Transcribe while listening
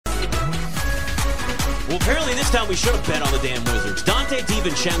Well, apparently this time we should have bet on the damn Wizards. Dante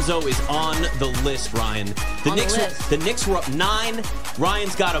DiVincenzo is on the list, Ryan. The Knicks were up 9.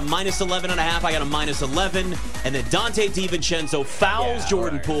 Ryan's got a -11.5. I got a -11. And then Dante DiVincenzo fouls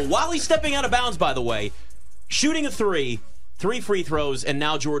Jordan Poole while he's stepping out of bounds, by the way. Shooting a 3 free throws, and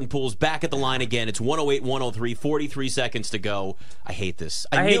now Jordan Poole's back at the line again. It's 108-103, 43 seconds to go. I hate this.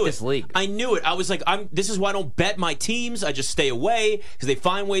 I hate this league. I knew it. I was like, this is why I don't bet my teams. I just stay away because they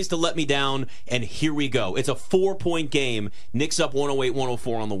find ways to let me down, and here we go. It's a 4-point game. Knicks up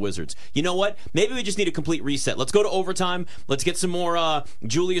 108-104 on the Wizards. You know what? Maybe we just need a complete reset. Let's go to overtime. Let's get some more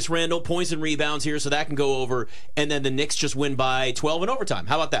Julius Randle points and rebounds here so that can go over, and then the Knicks just win by 12 in overtime.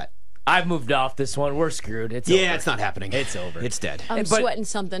 How about that? I've moved off this one. We're screwed. It's over. It's not happening. It's over. It's dead. I'm sweating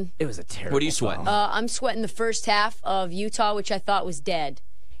something. It was a terrible. What are you sweating? I'm sweating the first half of Utah, which I thought was dead.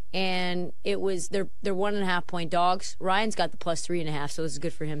 And it was they're 1.5-point dogs. Ryan's got the +3.5, so this is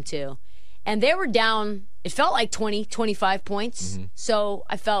good for him too. And they were down, it felt like 20, 25 points. Mm-hmm. So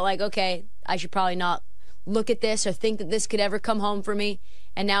I felt like, okay, I should probably not look at this or think that this could ever come home for me.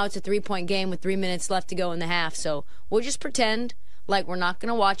 And now it's a 3-point game with 3 minutes left to go in the half. So we'll just pretend like we're not going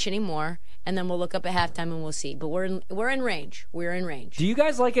to watch anymore, and then we'll look up at halftime and we'll see. But we're in range. We're in range. Do you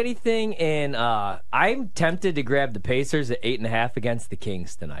guys like anything in I'm tempted to grab the Pacers at 8.5 against the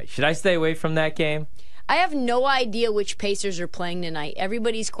Kings tonight. Should I stay away from that game? I have no idea which Pacers are playing tonight.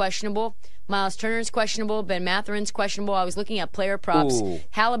 Everybody's questionable. Miles Turner's questionable. Ben Matherin's questionable. I was looking at player props. Ooh.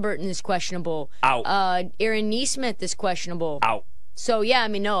 Halliburton is questionable. Out. Aaron Nesmith is questionable. Out. So, yeah, I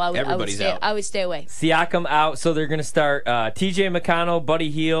mean, no, I would stay away. Siakam out, so they're going to start T.J. McConnell,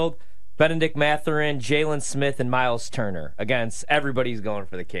 Buddy Hield, Benedict Mathurin, Jalen Smith, and Miles Turner against everybody's going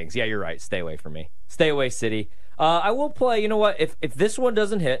for the Kings. Yeah, you're right. Stay away from me. Stay away, City. I will play, you know what, if this one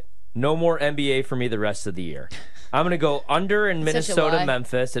doesn't hit, no more NBA for me the rest of the year. I'm going to go under in Minnesota,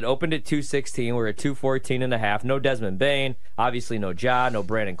 Memphis. It opened at 216. We're at 214.5. No Desmond Bane. Obviously no Ja, no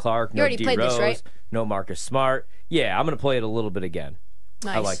Brandon Clark, no D. Rose, right? no Marcus Smart. Yeah, I'm going to play it a little bit again.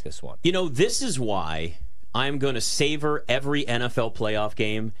 Nice. I like this one. You know, this is why I'm going to savor every NFL playoff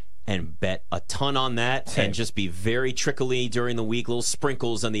game and bet a ton on that and just be very trickly during the week, little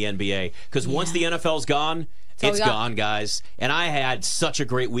sprinkles on the NBA. Because once the NFL's gone, it's gone, guys. And I had such a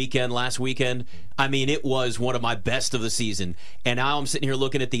great weekend last weekend. I mean, it was one of my best of the season. And now I'm sitting here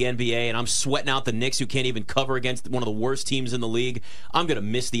looking at the NBA, and I'm sweating out the Knicks, who can't even cover against one of the worst teams in the league. I'm going to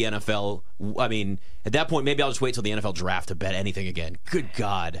miss the NFL. I mean, at that point, maybe I'll just wait till the NFL draft to bet anything again. Good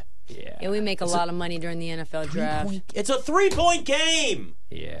God. Yeah, we make a lot of money during the NFL draft. It's a 3-point game.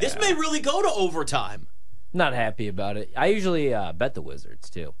 Yeah. This may really go to overtime. Not happy about it. I usually bet the Wizards,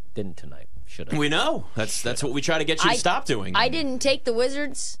 too. Didn't tonight. Should have. We know. That's what we try to get you to stop doing. I didn't take the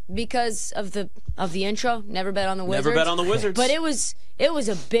Wizards because of the intro. Never bet on the Wizards. Never bet on the Wizards. But it was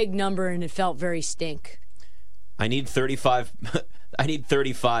a big number, and it felt very stink. I need 35 I need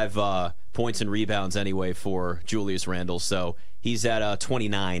 35 points and rebounds anyway for Julius Randle, so he's at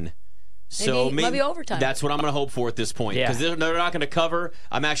 29. So maybe overtime. That's what I'm going to hope for at this point, because they're not going to cover.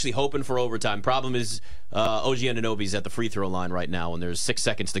 I'm actually hoping for overtime. Problem is, OG Anunoby's at the free throw line right now, and there's 6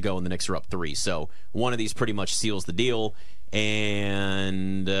 seconds to go, and the Knicks are up 3. So one of these pretty much seals the deal,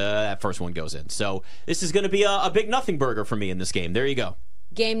 and that first one goes in. So this is going to be a big nothing burger for me in this game. There you go.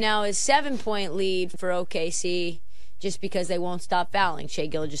 Game now is 7-point lead for OKC, just because they won't stop fouling Shai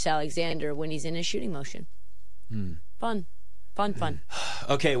Gilgeous-Alexander when he's in a shooting motion. Fun.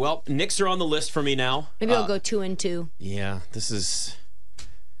 Okay, well, Knicks are on the list for me now. Maybe I'll go 2-2. Yeah, this is...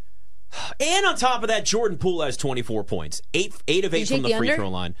 And on top of that, Jordan Poole has 24 points. 8 of 8 from the free throw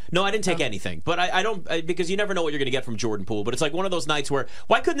line. No, I didn't take anything. But I don't, because you never know what you're going to get from Jordan Poole. But it's like one of those nights where,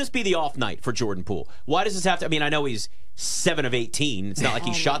 why couldn't this be the off night for Jordan Poole? Why does this have to, I mean, I know he's 7 of 18. It's not like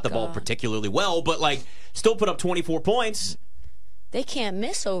he shot the ball particularly well, but like, still put up 24 points. They can't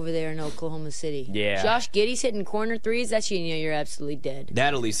miss over there in Oklahoma City. Yeah. Josh Giddey's hitting corner threes. That's you're absolutely dead.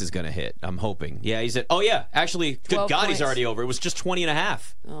 That at least is going to hit. I'm hoping. Yeah, he's at. Oh yeah, actually, good God, he's already over. It was just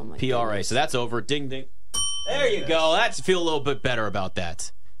 20.5 PRA, goodness. So that's over. Ding ding. There you go. That's feel a little bit better about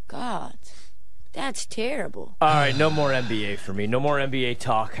that. God, that's terrible. All right, no more NBA for me. No more NBA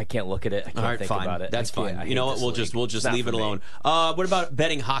talk. I can't look at it. I can't think about it. That's fine. You know what? We'll just leave it alone. What about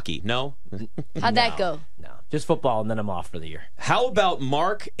betting hockey? No. How'd that go? No. Just football, and then I'm off for the year. How about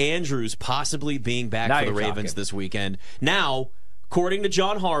Mark Andrews possibly being back for the Ravens this weekend? Now, according to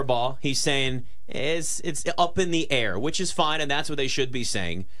John Harbaugh, he's saying it's up in the air, which is fine, and that's what they should be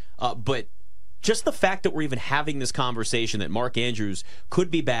saying. But just the fact that we're even having this conversation that Mark Andrews could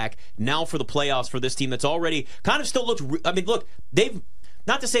be back now for the playoffs for this team that's already kind of still looked... I mean, look, they've...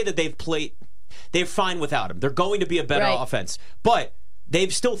 Not to say that they're fine without him. They're going to be a better offense. But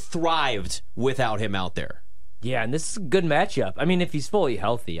they've still thrived without him out there. Yeah, and this is a good matchup. I mean, if he's fully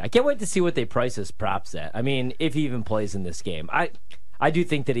healthy, I can't wait to see what they price his props at. I mean, if he even plays in this game. I do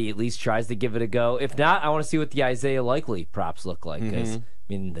think that he at least tries to give it a go. If not, I want to see what the Isaiah Likely props look like. Because, I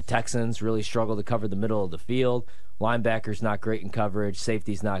mean, the Texans really struggle to cover the middle of the field. Linebacker's not great in coverage.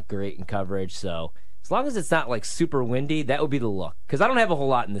 Safety's not great in coverage. So as long as it's not like super windy, that would be the look. Because I don't have a whole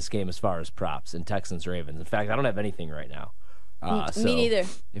lot in this game as far as props in Texans-Ravens. In fact, I don't have anything right now. Me neither.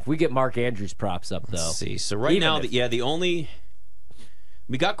 If we get Mark Andrews props up, though. Let's see. So right now,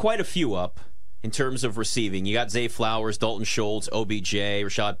 we got quite a few up. In terms of receiving, you got Zay Flowers, Dalton Schultz, OBJ,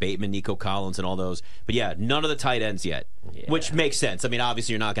 Rashad Bateman, Nico Collins, and all those. But yeah, none of the tight ends yet, which makes sense. I mean,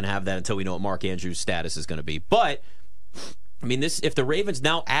 obviously, you're not going to have that until we know what Mark Andrews' status is going to be. But, I mean, if the Ravens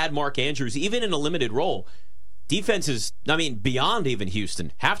now add Mark Andrews, even in a limited role, defenses, I mean, beyond even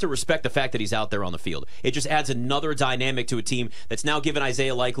Houston, have to respect the fact that he's out there on the field. It just adds another dynamic to a team that's now given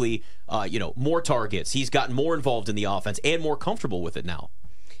Isaiah Likely, more targets. He's gotten more involved in the offense and more comfortable with it now.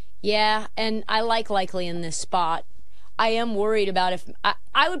 Yeah, and I like Likely in this spot. I am worried about if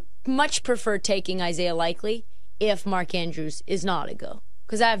I would much prefer taking Isaiah Likely if Mark Andrews is not a go,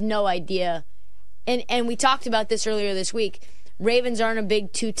 because I have no idea. And we talked about this earlier this week. Ravens aren't a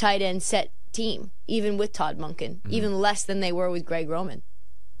big 2 tight end set team, even with Todd Monken, even less than they were with Greg Roman.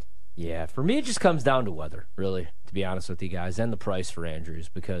 Yeah, for me it just comes down to weather, really, to be honest with you guys, and the price for Andrews,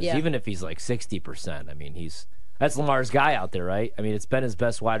 because even if he's like 60%, I mean, that's Lamar's guy out there, right? I mean, it's been his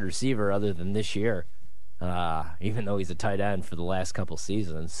best wide receiver other than this year, even though he's a tight end for the last couple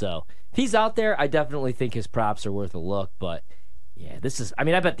seasons. So if he's out there, I definitely think his props are worth a look. But, yeah,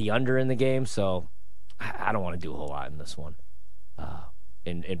 I bet the under in the game, so I don't want to do a whole lot in this one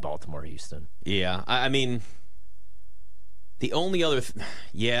in Baltimore, Houston. Yeah, I mean, the only other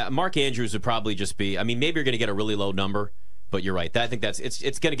Mark Andrews would probably just be, I mean, maybe you're going to get a really low number. But you're right. I think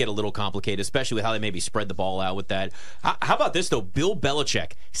it's going to get a little complicated, especially with how they maybe spread the ball out with that. How about this, though? Bill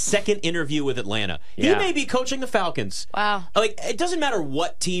Belichick, second interview with Atlanta. Yeah. He may be coaching the Falcons. Wow. Like, it doesn't matter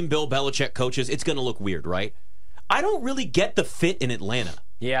what team Bill Belichick coaches. It's going to look weird, right? I don't really get the fit in Atlanta.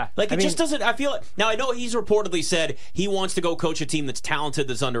 Yeah. Like, just doesn't, I feel, now I know he's reportedly said he wants to go coach a team that's talented,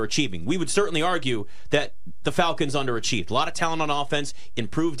 that's underachieving. We would certainly argue that the Falcons underachieved. A lot of talent on offense,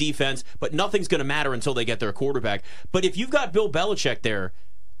 improved defense, but nothing's going to matter until they get their quarterback. But if you've got Bill Belichick there,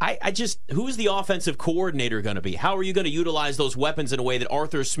 who's the offensive coordinator going to be? How are you going to utilize those weapons in a way that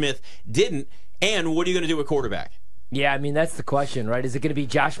Arthur Smith didn't? And what are you going to do with quarterback? Yeah, I mean, that's the question, right? Is it going to be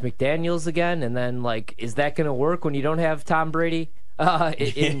Josh McDaniels again? And then, is that going to work when you don't have Tom Brady?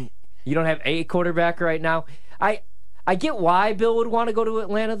 You don't have a quarterback right now. I get why Bill would want to go to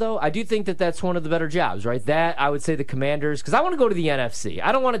Atlanta, though. I do think that that's one of the better jobs, right? That, I would say the Commanders, because I want to go to the NFC.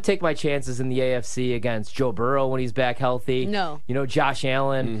 I don't want to take my chances in the AFC against Joe Burrow when he's back healthy. No. Josh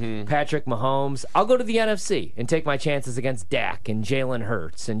Allen, Patrick Mahomes. I'll go to the NFC and take my chances against Dak and Jalen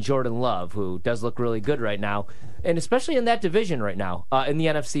Hurts and Jordan Love, who does look really good right now, and especially in that division right now, in the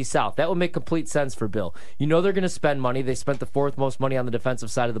NFC South. That would make complete sense for Bill. They're going to spend money. They spent the 4th most money on the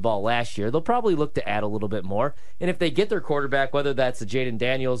defensive side of the ball last year. They'll probably look to add a little bit more. And if they get their quarterback, whether that's a Jaden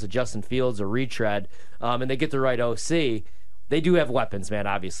Daniels, a Justin Fields, a retread, and they get the right OC, they do have weapons, man,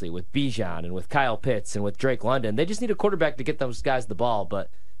 obviously, with Bijan and with Kyle Pitts and with Drake London. They just need a quarterback to get those guys the ball, but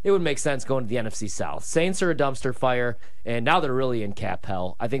it would make sense going to the NFC South. Saints are a dumpster fire, and now they're really in cap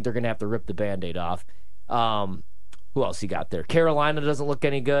hell. I think they're going to have to rip the Band-Aid off. Who else you got there? Carolina doesn't look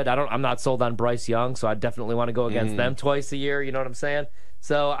any good. I'm not sold on Bryce Young, so I definitely want to go against them twice a year. You know what I'm saying?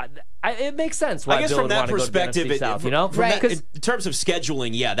 So it makes sense why I guess Bill from would that want to perspective, go to the NFC South, in terms of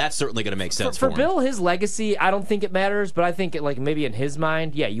scheduling, yeah, that's certainly going to make sense for Bill. His legacy, I don't think it matters, but I think maybe in his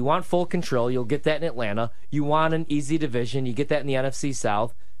mind, yeah, you want full control. You'll get that in Atlanta. You want an easy division. You get that in the NFC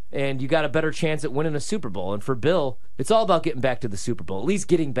South. And you got a better chance at winning a Super Bowl. And for Bill, it's all about getting back to the Super Bowl, at least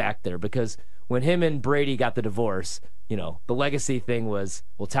getting back there, because when him and Brady got the divorce, the legacy thing was,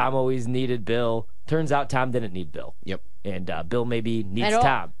 well, Tom always needed Bill. Turns out Tom didn't need Bill. Yep. And Bill maybe needs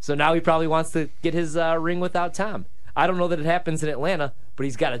Tom. So now he probably wants to get his ring without Tom. I don't know that it happens in Atlanta, but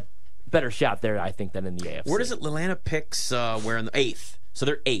he's got a better shot there, I think, than in the AFC. Where does Atlanta picks? Where in the 8th? So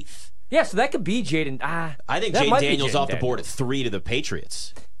they're 8th. Yeah, so that could be Jaden. I think Jaden Daniels off the board at 3 to the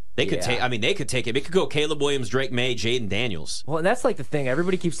Patriots. They could take. I mean, they could take him. It could go Caleb Williams, Drake May, Jaden Daniels. Well, and that's the thing.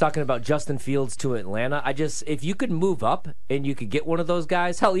 Everybody keeps talking about Justin Fields to Atlanta. If you could move up and you could get one of those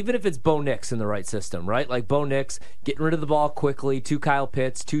guys, hell, even if it's Bo Nix in the right system, right? Like Bo Nix getting rid of the ball quickly, 2 Kyle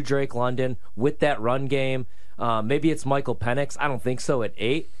Pitts, 2 Drake London with that run game. Maybe it's Michael Penix. I don't think so at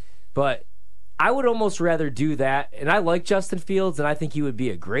 8, but I would almost rather do that, and I like Justin Fields, and I think he would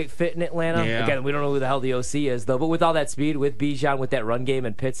be a great fit in Atlanta. Yeah. Again, we don't know who the hell the OC is, though, but with all that speed, with Bijan, with that run game,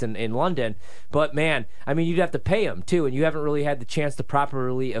 and Pitts in London. But, man, I mean, you'd have to pay him, too, and you haven't really had the chance to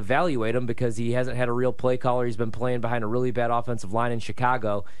properly evaluate him because he hasn't had a real play caller. He's been playing behind a really bad offensive line in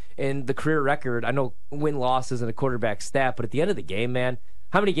Chicago. And the career record, I know win-loss isn't a quarterback stat, but at the end of the game, man,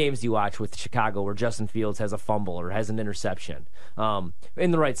 how many games do you watch with Chicago where Justin Fields has a fumble or has an interception?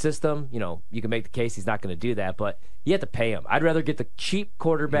 In the right system, you can make the case he's not going to do that, but you have to pay him. I'd rather get the cheap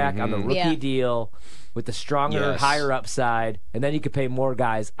quarterback on the rookie deal with the stronger, higher upside, and then you could pay more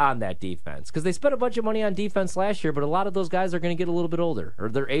guys on that defense. Because they spent a bunch of money on defense last year, but a lot of those guys are going to get a little bit older, or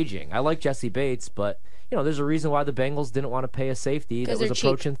they're aging. I like Jesse Bates, but there's a reason why the Bengals didn't want to pay a safety that was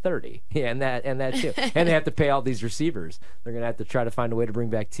approaching 30. Yeah, and that too. And they have to pay all these receivers. They're going to have to try to find a way to bring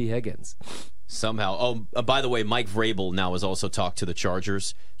back T. Higgins. Somehow. Oh, by the way, Mike Vrabel now has also talked to the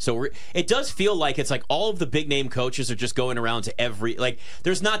Chargers. So it does feel like it's like all of the big-name coaches are just going around to every... Like,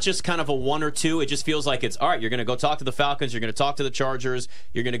 there's not just kind of a one or two. It just feels like it's, all right, you're going to go talk to the Falcons, you're going to talk to the Chargers,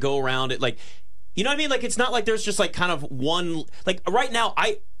 you're going to go around it. Like, you know what I mean? Like, it's not like there's just like kind of one... Like, right now,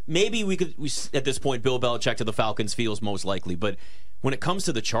 maybe we at this point, Bill Belichick to the Falcons feels most likely, but when it comes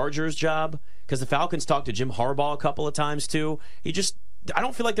to the Chargers job, because the Falcons talked to Jim Harbaugh a couple of times too, I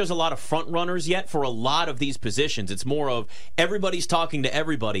don't feel like there's a lot of front runners yet for a lot of these positions. It's more of everybody's talking to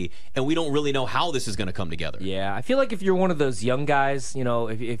everybody, and we don't really know how this is going to come together. Yeah, I feel like if you're one of those young guys,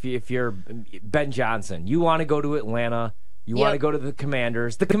 if you're Ben Johnson, you want to go to Atlanta. You want to go to the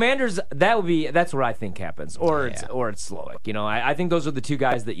Commanders. The Commanders, that's what I think happens. Or it's Slowick. I think those are the two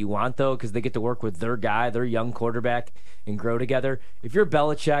guys that you want, though, because they get to work with their guy, their young quarterback, and grow together. If you're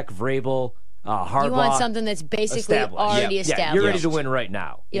Belichick, Vrabel, Harbaugh, you want something that's basically already established. Yeah, you're ready to win right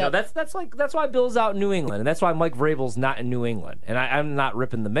now. That's why Bill's out in New England, and that's why Mike Vrabel's not in New England. And I'm not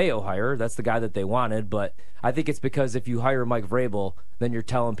ripping the Mayo hire. That's the guy that they wanted, but I think it's because if you hire Mike Vrabel, then you're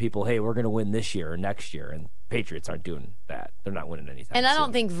telling people, hey, we're going to win this year or next year, and Patriots aren't doing that. They're not winning anytime And I soon.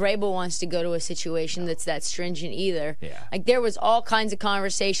 don't think Vrabel wants to go to a situation that's that stringent either. Yeah. Like, there was all kinds of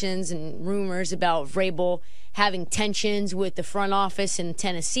conversations and rumors about Vrabel having tensions with the front office in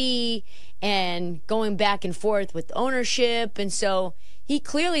Tennessee and going back and forth with ownership. And so he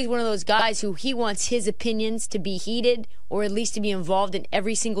clearly is one of those guys who he wants his opinions to be heeded, or at least to be involved in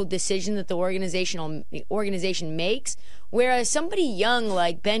every single decision that the organization makes. Whereas somebody young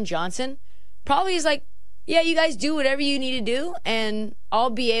like Ben Johnson probably is like, yeah, you guys do whatever you need to do, and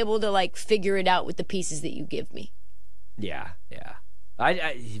I'll be able to figure it out with the pieces that you give me. Yeah.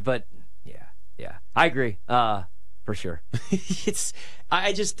 I agree. For sure.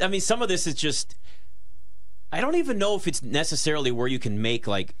 Some of this is just, I don't even know if it's necessarily where you can make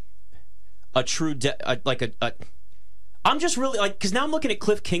a true, I'm just really because now I'm looking at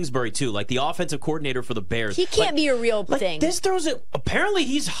Cliff Kingsbury too, the offensive coordinator for the Bears. He can't be a real thing. This throws it. Apparently,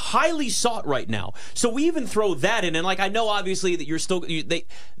 he's highly sought right now. So we even throw that in, and I know obviously that you're still the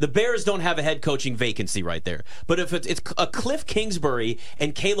Bears don't have a head coaching vacancy right there. But if it's a Cliff Kingsbury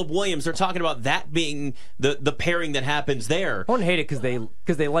and Caleb Williams, they're talking about that being the pairing that happens there. I don't hate it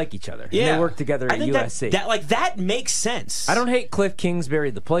because they like each other. Yeah, and they work together at USC. That makes sense. I don't hate Cliff Kingsbury,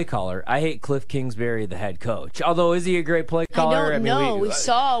 the play caller. I hate Cliff Kingsbury, the head coach. Although, is he a great play caller? I don't know. We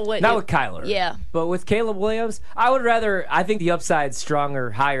saw what... Not with Kyler. Yeah. But with Caleb Williams, I think the upside's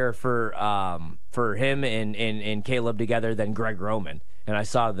stronger, higher for him and Caleb together than Greg Roman. And I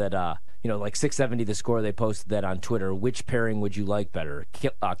saw that, 670 the score, they posted that on Twitter. Which pairing would you like better?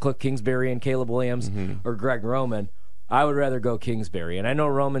 Cliff Kingsbury and Caleb Williams or Greg Roman? I would rather go Kingsbury. And I know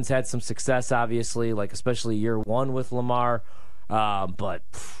Roman's had some success, obviously, especially year one with Lamar. But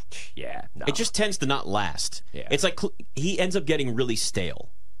no. It just tends to not last. Yeah. It's like he ends up getting really stale.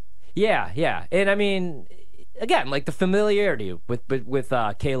 Yeah. And I mean, again, the familiarity with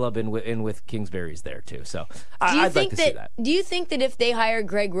Caleb and with Kingsbury's there too. So I'd like to see that. Do you think that if they hire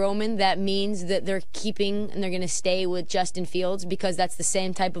Greg Roman, that means that they're keeping and they're going to stay with Justin Fields because that's the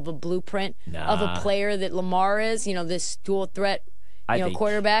same type of a blueprint of a player that Lamar is? This dual threat,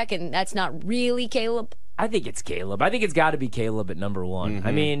 quarterback, and that's not really Caleb. I think it's Caleb. I think it's got to be Caleb at number one. Mm-hmm.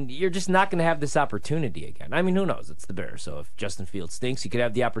 I mean, you're just not going to have this opportunity again. I mean, who knows? It's the Bears. So if Justin Fields stinks, you could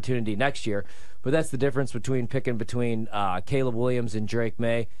have the opportunity next year. But that's the difference between picking between Caleb Williams and Drake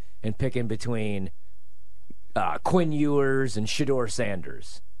May and picking between Quinn Ewers and Shedeur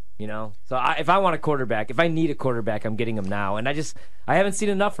Sanders. So if I want a quarterback, if I need a quarterback, I'm getting him now. And I haven't seen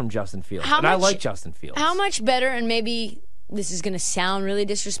enough from Justin Fields. I like Justin Fields. How much better, and maybe this is going to sound really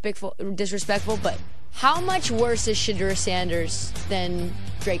disrespectful, but how much worse is Shedeur Sanders than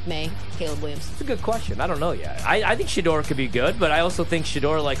Drake May, Caleb Williams? It's a good question. I don't know yet. I think Shedeur could be good, but I also think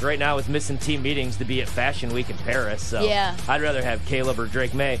Shedeur, like right now, is missing team meetings to be at Fashion Week in Paris. So yeah. I'd rather have Caleb or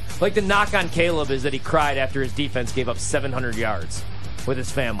Drake May. Like the knock on Caleb is that he cried after his defense gave up 700 yards with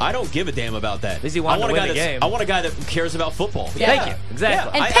his family. I don't give a damn about that. At least he wanted to win the game. I want a guy that cares about football. Yeah. Thank you.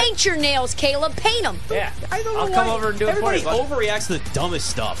 Exactly. And paint your nails, Caleb. Paint them. Yeah. I don't know I'll come over and do it for everybody you. Everybody overreacts to the dumbest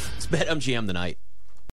stuff. It's BetMGM tonight.